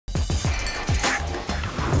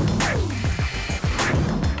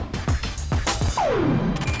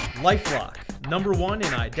LifeLock, #1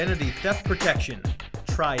 in identity theft protection.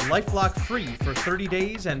 Try LifeLock free for 30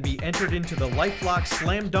 days and be entered into the LifeLock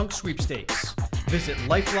Slam Dunk Sweepstakes. Visit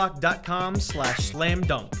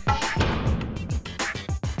lifelock.com/slamdunk.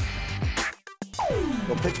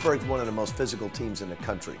 Well, Pittsburgh's one of the most physical teams in the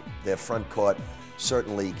country. Their front court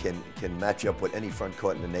certainly can match up with any front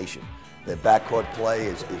court in the nation. Their backcourt play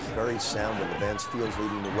is very sound with Advanced Fields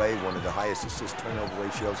leading the way, one of the highest assist-turnover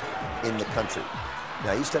ratios in the country.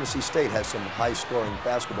 Now, East Tennessee State has some high-scoring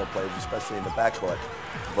basketball players, especially in the backcourt,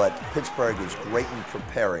 but Pittsburgh is great in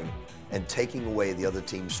preparing and taking away the other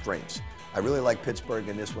team's strengths. I really like Pittsburgh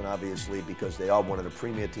in this one, obviously, because they are one of the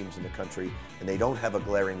premier teams in the country, and they don't have a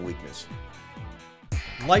glaring weakness.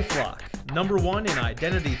 LifeLock, #1 in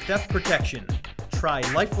identity theft protection. Try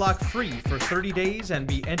LifeLock free for 30 days and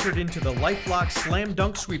be entered into the LifeLock Slam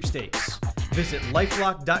Dunk Sweepstakes. Visit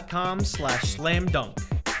lifelock.com/slamdunk.